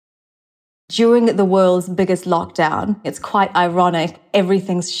During the world's biggest lockdown, it's quite ironic.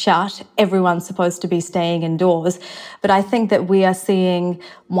 Everything's shut. Everyone's supposed to be staying indoors. But I think that we are seeing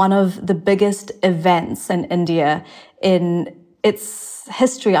one of the biggest events in India in its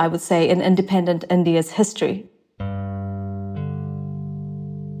history, I would say, in independent India's history.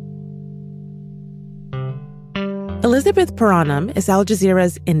 Elizabeth Puranam is Al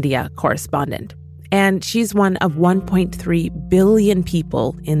Jazeera's India correspondent, and she's one of 1.3 billion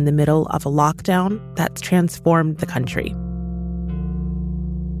people in the middle of a lockdown that's transformed the country.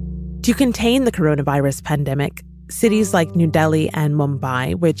 To contain the coronavirus pandemic, cities like New Delhi and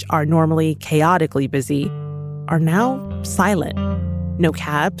Mumbai, which are normally chaotically busy, are now silent. No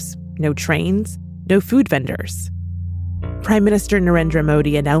cabs, no trains, no food vendors. Prime Minister Narendra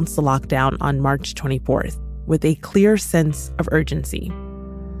Modi announced the lockdown on March 24th with a clear sense of urgency.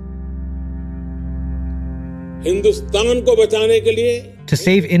 To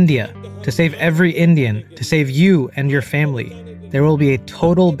save India, to save every Indian, to save you and your family, there will be a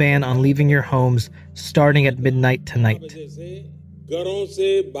total ban on leaving your homes starting at midnight tonight.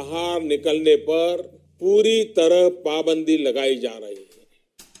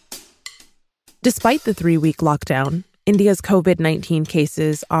 Despite the 3-week lockdown, India's COVID-19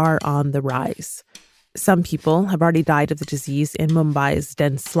 cases are on the rise. Some people have already died of the disease in Mumbai's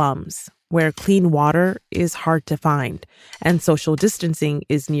dense slums, where clean water is hard to find and social distancing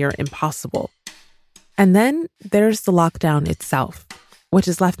is near impossible. And then there's the lockdown itself, which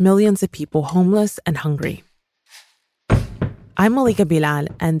has left millions of people homeless and hungry. I'm Malika Bilal,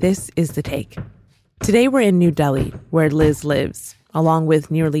 and this is The Take. Today we're in New Delhi, where Liz lives, along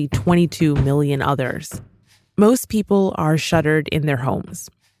with nearly 22 million others. Most people are shuttered in their homes.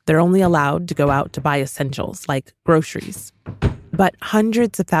 They're only allowed to go out to buy essentials like groceries. But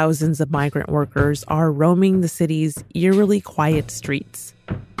hundreds of thousands of migrant workers are roaming the city's eerily quiet streets.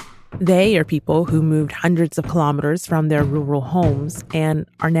 They are people who moved hundreds of kilometers from their rural homes and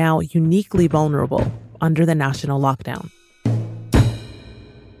are now uniquely vulnerable under the national lockdown.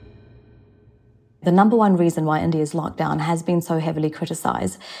 The number one reason why India's lockdown has been so heavily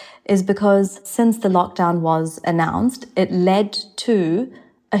criticized is because since the lockdown was announced, it led to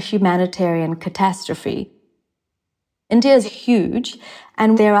a humanitarian catastrophe. India is huge,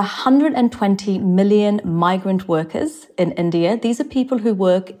 and there are 120 million migrant workers in India. These are people who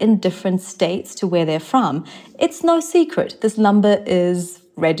work in different states to where they're from. It's no secret. This number is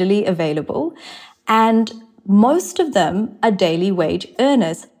readily available, and most of them are daily wage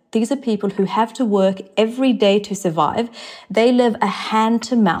earners. These are people who have to work every day to survive. They live a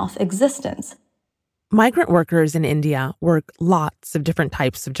hand-to-mouth existence. Migrant workers in India work lots of different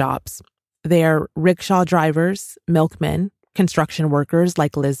types of jobs. They're rickshaw drivers, milkmen, construction workers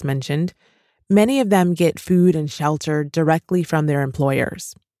like Liz mentioned. Many of them get food and shelter directly from their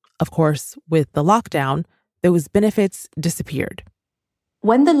employers. Of course, with the lockdown, those benefits disappeared.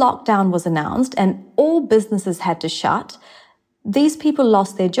 When the lockdown was announced and all businesses had to shut, these people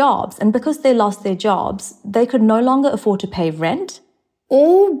lost their jobs. And because they lost their jobs, they could no longer afford to pay rent.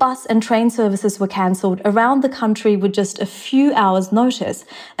 All bus and train services were cancelled around the country with just a few hours' notice,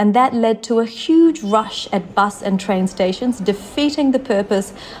 and that led to a huge rush at bus and train stations, defeating the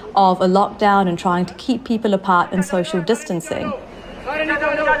purpose of a lockdown and trying to keep people apart and social distancing.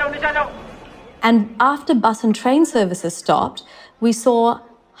 And after bus and train services stopped, we saw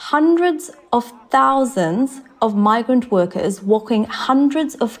hundreds of thousands of migrant workers walking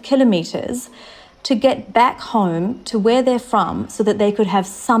hundreds of kilometers to get back home to where they're from so that they could have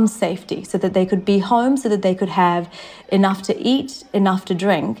some safety, so that they could be home, so that they could have enough to eat, enough to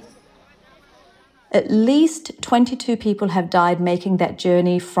drink. At least 22 people have died making that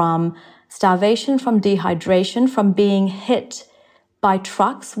journey from starvation, from dehydration, from being hit by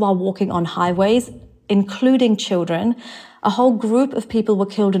trucks while walking on highways, including children. A whole group of people were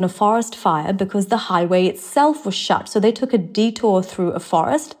killed in a forest fire because the highway itself was shut, so they took a detour through a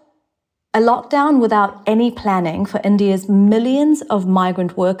forest. A lockdown without any planning for India's millions of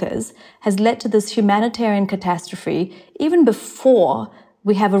migrant workers has led to this humanitarian catastrophe even before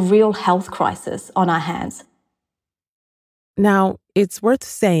we have a real health crisis on our hands. Now, it's worth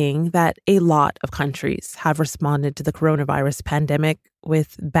saying that a lot of countries have responded to the coronavirus pandemic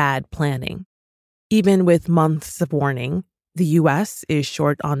with bad planning. Even with months of warning, the U.S. is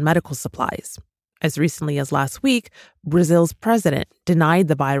short on medical supplies. As recently as last week, Brazil's president denied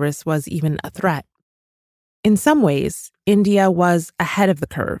the virus was even a threat. In some ways, India was ahead of the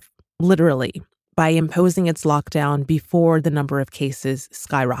curve, literally, by imposing its lockdown before the number of cases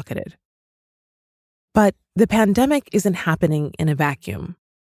skyrocketed. But the pandemic isn't happening in a vacuum.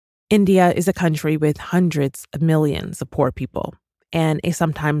 India is a country with hundreds of millions of poor people, and a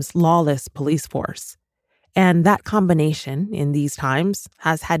sometimes lawless police force. And that combination in these times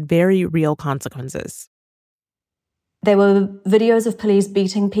has had very real consequences. There were videos of police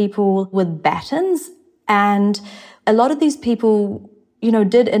beating people with batons, and a lot of these people,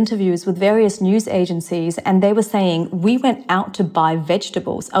 did interviews with various news agencies, and they were saying, we went out to buy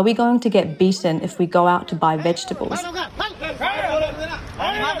vegetables. Are we going to get beaten if we go out to buy vegetables?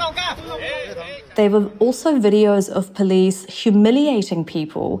 There were also videos of police humiliating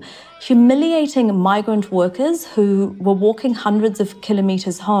people, humiliating migrant workers who were walking hundreds of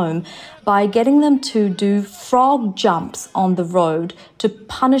kilometers home by getting them to do frog jumps on the road to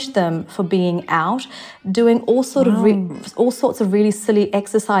punish them for being out, doing all sorts of really silly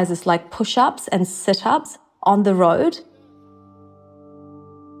exercises like push-ups and sit-ups on the road.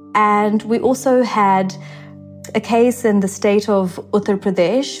 And we also had a case in the state of Uttar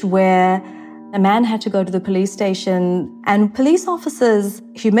Pradesh where a man had to go to the police station and police officers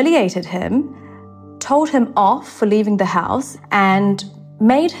humiliated him, told him off for leaving the house, and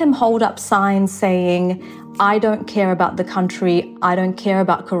made him hold up signs saying, I don't care about the country, I don't care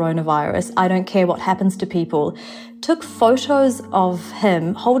about coronavirus, I don't care what happens to people. Took photos of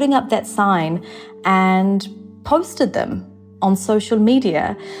him holding up that sign and posted them on social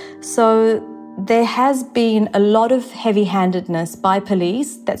media. So there has been a lot of heavy-handedness by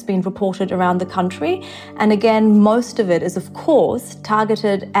police that's been reported around the country. And again, most of it is, of course,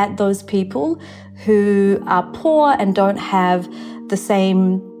 targeted at those people who are poor and don't have the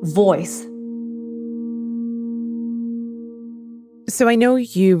same voice. So I know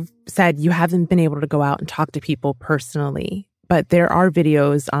you've said you haven't been able to go out and talk to people personally, but there are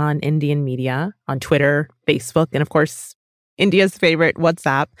videos on Indian media, on Twitter, Facebook, and of course, India's favorite,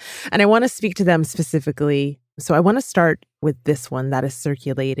 WhatsApp. And I want to speak to them specifically. So I want to start with this one that is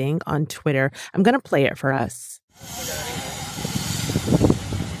circulating on Twitter. I'm going to play it for us.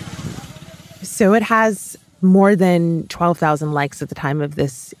 So it has more than 12,000 likes at the time of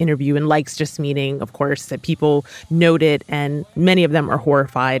this interview. And likes just meaning, of course, that people note it and many of them are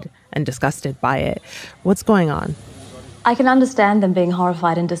horrified and disgusted by it. What's going on? I can understand them being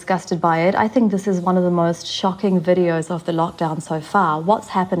horrified and disgusted by it. I think this is one of the most shocking videos of the lockdown so far. What's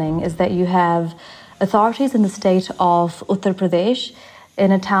happening is that you have authorities in the state of Uttar Pradesh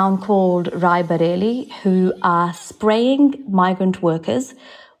in a town called Rai Bareli who are spraying migrant workers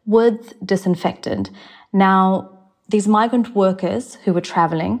with disinfectant. Now, these migrant workers who were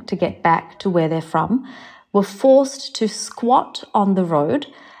traveling to get back to where they're from were forced to squat on the road.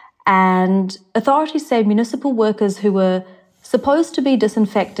 And authorities say municipal workers who were supposed to be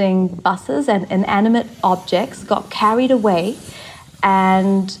disinfecting buses and inanimate objects got carried away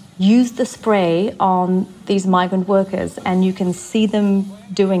and used the spray on these migrant workers. And you can see them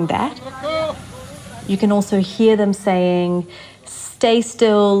doing that. You can also hear them saying, stay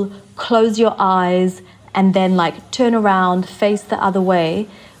still, close your eyes, and then turn around, face the other way,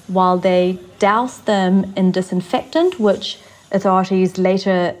 while they douse them in disinfectant, which authorities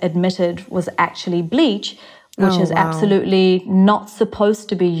later admitted was actually bleach, which is absolutely not supposed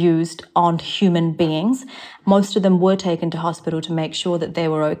to be used on human beings. Most of them were taken to hospital to make sure that they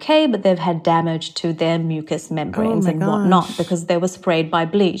were okay, but they've had damage to their mucous membranes and whatnot because they were sprayed by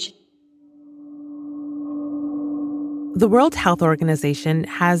bleach. The World Health Organization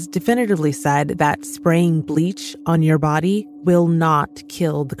has definitively said that spraying bleach on your body will not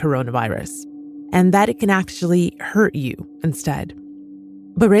kill the coronavirus, and that it can actually hurt you instead.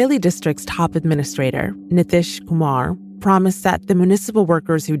 Bareilly District's top administrator, Nitish Kumar, promised that the municipal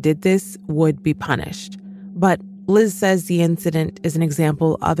workers who did this would be punished. But Liz says the incident is an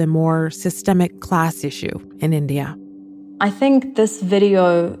example of a more systemic class issue in India. I think this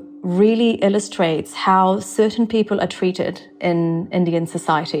video really illustrates how certain people are treated in Indian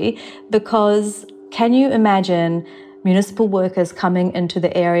society, because can you imagine municipal workers coming into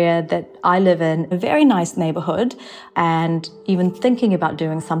the area that I live in, a very nice neighborhood, and even thinking about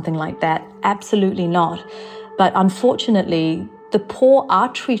doing something like that? Absolutely not. But unfortunately, the poor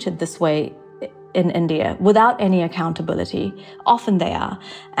are treated this way in India without any accountability. Often they are.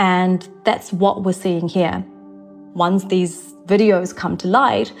 And that's what we're seeing here. Once these videos come to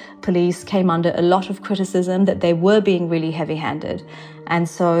light, police came under a lot of criticism that they were being really heavy-handed. And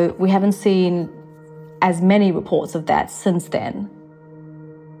so we haven't seen as many reports of that since then.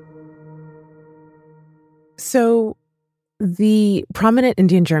 So the prominent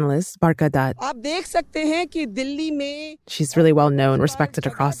Indian journalist, Barkha Dutt, she's really well known, respected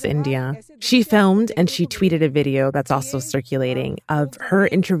across India. She filmed and she tweeted a video that's also circulating of her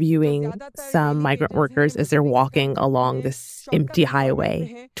interviewing some migrant workers as they're walking along this empty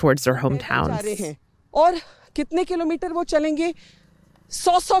highway towards their hometowns.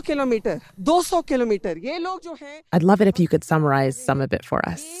 100 kilometre, 200 kilometre, ये लोग जो हैं. I'd love it if you could summarize some of it for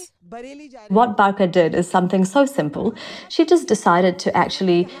us. What Barkha did is something so simple. She just decided to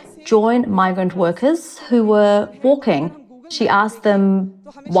actually join migrant workers who were walking. She asked them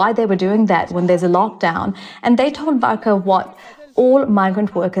why they were doing that when there's a lockdown. And they told Barkha what all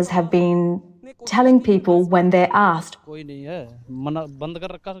migrant workers have been telling people when they're asked, what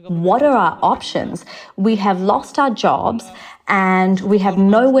are our options? We have lost our jobs and we have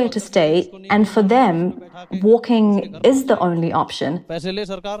nowhere to stay. And for them, walking is the only option.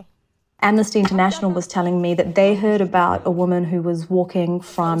 Amnesty International was telling me that they heard about a woman who was walking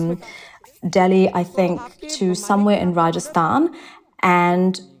from Delhi, I think, to somewhere in Rajasthan,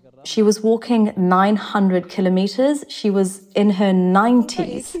 and she was walking 900 kilometers. She was in her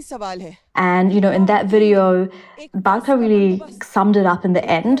 90s. And, you know, in that video, Barkha really summed it up in the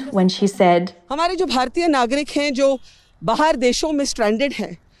end when she said, हमारे जो भारतीय नागरिक हैं जो बाहर देशों में stranded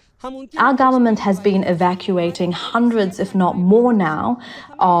हैं, our government has been evacuating hundreds, if not more now,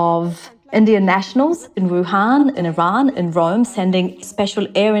 of Indian nationals in Wuhan, in Iran, in Rome, sending special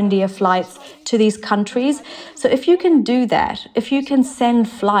Air India flights to these countries. So if you can do that, if you can send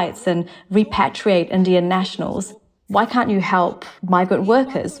flights and repatriate Indian nationals, why can't you help migrant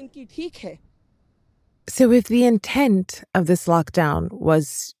workers? So if the intent of this lockdown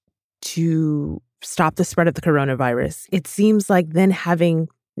was to stop the spread of the coronavirus, it seems like then having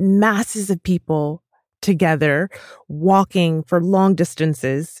masses of people together walking for long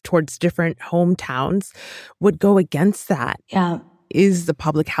distances towards different hometowns would go against that. Yeah. Is the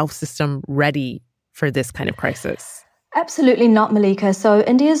public health system ready for this kind of crisis? Absolutely not, Malika. So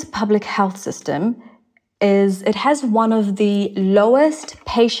India's public health system it has one of the lowest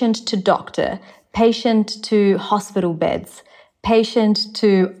patient to doctor, patient to hospital beds, patient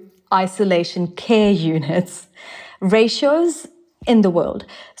to isolation care units ratios in the world.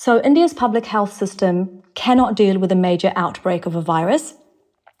 So India's public health system cannot deal with a major outbreak of a virus.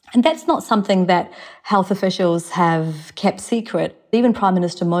 And that's not something that health officials have kept secret. Even Prime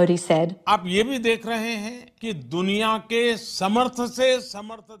Minister Modi said,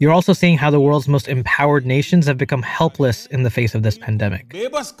 You're also seeing how the world's most empowered nations have become helpless in the face of this pandemic.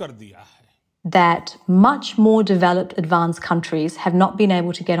 That much more developed, advanced countries have not been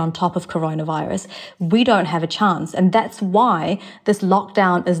able to get on top of coronavirus. We don't have a chance. And that's why this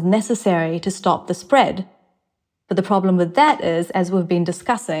lockdown is necessary to stop the spread. But the problem with that is, as we've been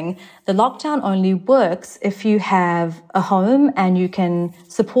discussing, the lockdown only works if you have a home and you can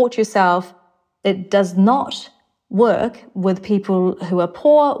support yourself. It does not work with people who are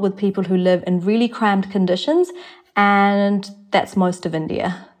poor, with people who live in really cramped conditions. And that's most of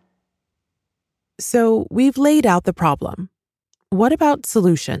India. So we've laid out the problem. What about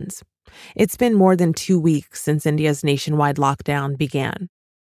solutions? It's been more than 2 weeks since India's nationwide lockdown began.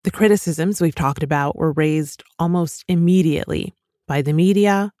 The criticisms we've talked about were raised almost immediately by the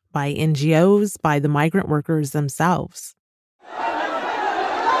media, by NGOs, by the migrant workers themselves.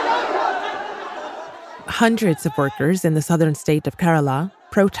 Hundreds of workers in the southern state of Kerala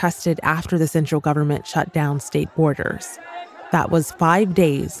protested after the central government shut down state borders. That was 5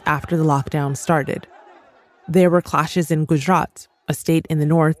 days after the lockdown started. There were clashes in Gujarat, a state in the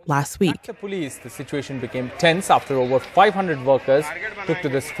north, last week. After police, the situation became tense after over 500 workers took to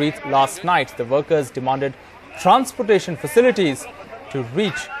the streets last night. The workers demanded transportation facilities to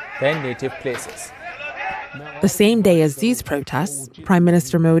reach their native places. The same day as these protests, Prime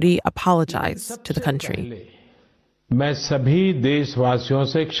Minister Modi apologized to the country. मैं सभी देशवासियों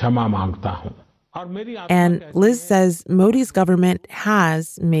से क्षमा मांगता हूं. And Liz says Modi's government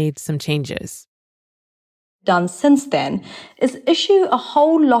has made some changes. Done since then is issue a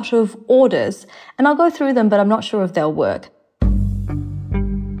whole lot of orders. And I'll go through them, but I'm not sure if they'll work.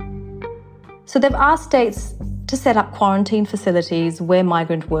 So they've asked states to set up quarantine facilities where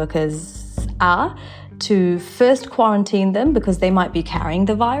migrant workers are, to first quarantine them because they might be carrying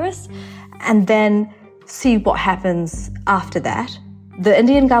the virus, and then see what happens after that. The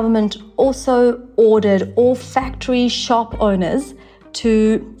Indian government also ordered all factory shop owners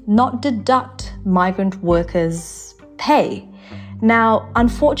to not deduct migrant workers' pay. Now,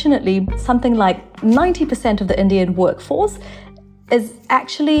 unfortunately, something like 90% of the Indian workforce is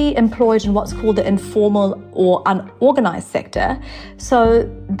actually employed in what's called the informal or unorganized sector. So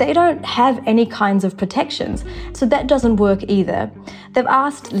they don't have any kinds of protections. So that doesn't work either. They've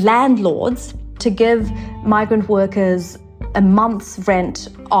asked landlords to give migrant workers a month's rent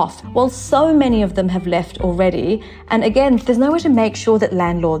off. Well, so many of them have left already. And again, there's no way to make sure that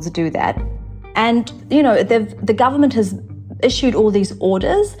landlords do that. And, you know, the government has issued all these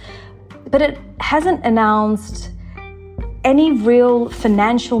orders, but it hasn't announced any real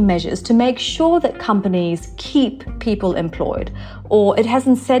financial measures to make sure that companies keep people employed, or it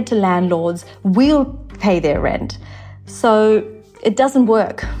hasn't said to landlords, we'll pay their rent. So it doesn't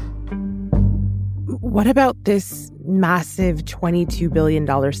work. What about this massive $22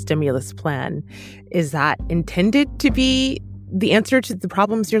 billion stimulus plan? Is that intended to be the answer to the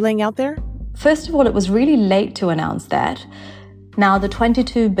problems you're laying out there? First of all, it was really late to announce that. Now, the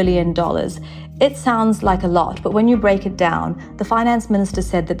 $22 billion, it sounds like a lot, but when you break it down, the finance minister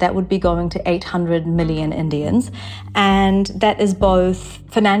said that that would be going to 800 million Indians, and that is both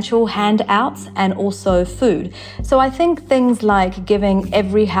financial handouts and also food. So I think things like giving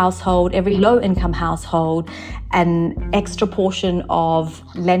every household, every low-income household, an extra portion of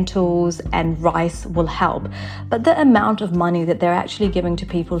lentils and rice will help. But the amount of money that they're actually giving to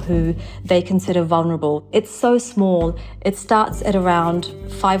people who they consider vulnerable, it's so small. It starts at around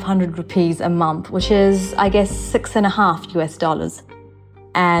 500 rupees a month, which is, I guess, $6.5 US.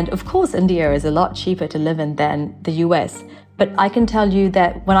 And of course, India is a lot cheaper to live in than the US. But I can tell you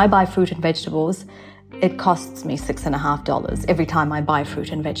that when I buy fruit and vegetables, it costs me $6.5 every time I buy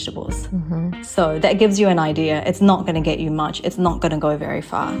fruit and vegetables. Mm-hmm. So that gives you an idea. It's not going to get you much. It's not going to go very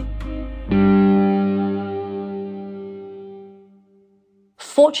far.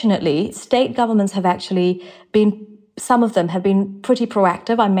 Fortunately, state governments have actually been, some of them have been pretty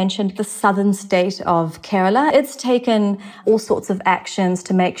proactive. I mentioned the southern state of Kerala. It's taken all sorts of actions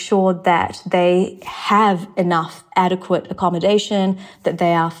to make sure that they have enough adequate accommodation, that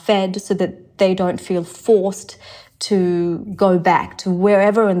they are fed so that they don't feel forced to go back to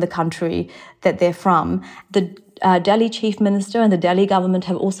wherever in the country that they're from. The Delhi Chief Minister and the Delhi government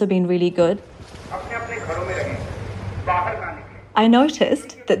have also been really good. I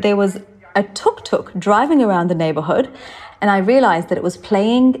noticed that there was a tuk-tuk driving around the neighborhood, and I realized that it was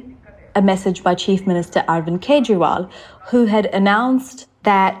playing a message by Chief Minister Arvind Kejriwal, who had announced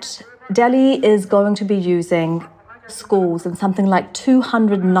that Delhi is going to be using schools and something like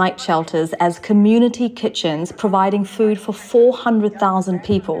 200 night shelters as community kitchens, providing food for 400,000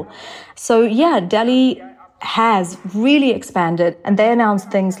 people. So yeah, Delhi has really expanded, and they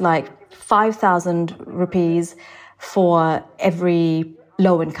announced things like 5,000 rupees for every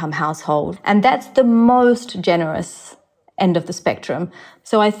low-income household. And that's the most generous end of the spectrum.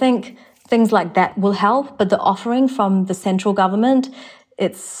 So I think things like that will help, but the offering from the central government,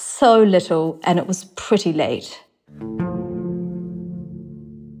 it's so little, and it was pretty late.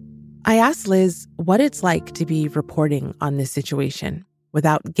 I asked Liz what it's like to be reporting on this situation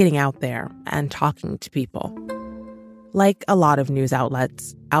without getting out there and talking to people. Like a lot of news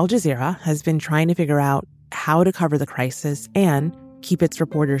outlets, Al Jazeera has been trying to figure out how to cover the crisis and keep its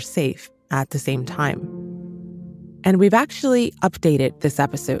reporters safe at the same time. And we've actually updated this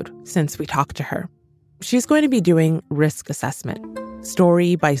episode since we talked to her. She's going to be doing risk assessment,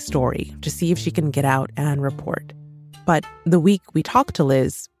 story by story, to see if she can get out and report. But the week we talked to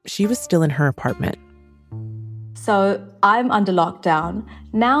Liz, she was still in her apartment. So I'm under lockdown.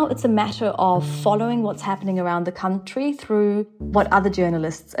 Now it's a matter of following what's happening around the country through what other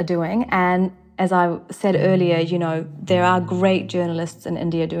journalists are doing. And as I said earlier, you know, there are great journalists in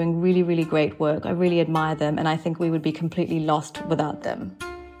India doing really, really great work. I really admire them, and I think we would be completely lost without them.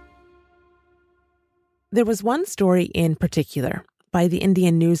 There was one story in particular by the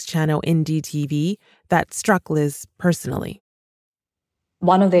Indian news channel NDTV that struck Liz personally.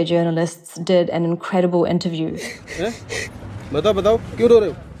 One of their journalists did an incredible interview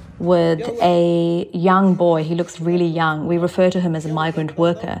with a young boy. He looks really young. We refer to him as a migrant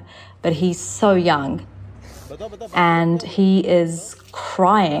worker, but he's so young. And he is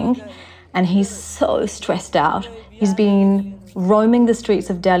crying, and he's so stressed out. He's been roaming the streets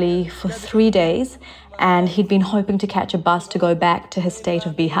of Delhi for 3 days, and he'd been hoping to catch a bus to go back to his state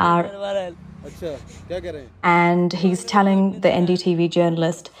of Bihar. And he's telling the NDTV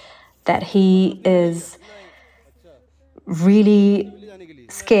journalist that he is really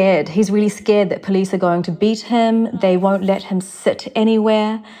scared. He's really scared that police are going to beat him. They won't let him sit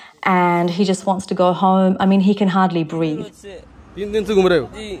anywhere, and he just wants to go home. I mean, he can hardly breathe. You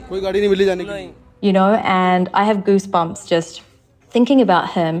know, and I have goosebumps just thinking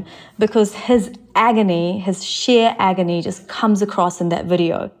about him, because his agony, his sheer agony, just comes across in that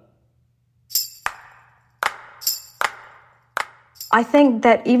video. I think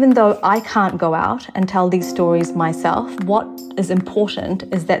that even though I can't go out and tell these stories myself, what is important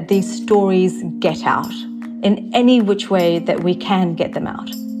is that these stories get out in any which way that we can get them out.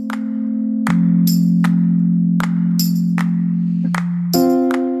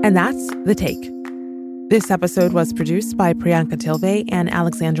 And that's The Take. This episode was produced by Priyanka Tilve and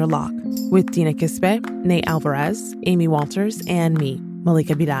Alexandra Locke. with Dina Kispe, Nate Alvarez, Amy Walters, and me,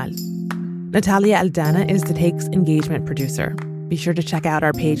 Malika Bilal. Natalia Aldana is The Take's engagement producer. Be sure to check out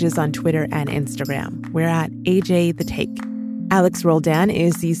our pages on Twitter and Instagram. We're at AJ The Take. Alex Roldan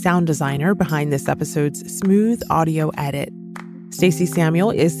is the sound designer behind this episode's smooth audio edit. Stacey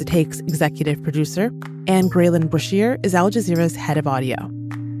Samuel is The Take's executive producer, and Graylin Brashear is Al Jazeera's head of audio.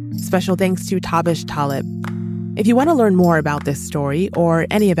 Special thanks to Tabish Talib. If you want to learn more about this story or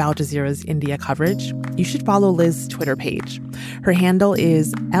any of Al Jazeera's India coverage, you should follow Liz's Twitter page. Her handle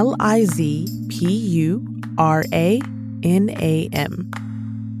is LizPuranam.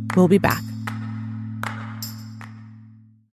 We'll be back.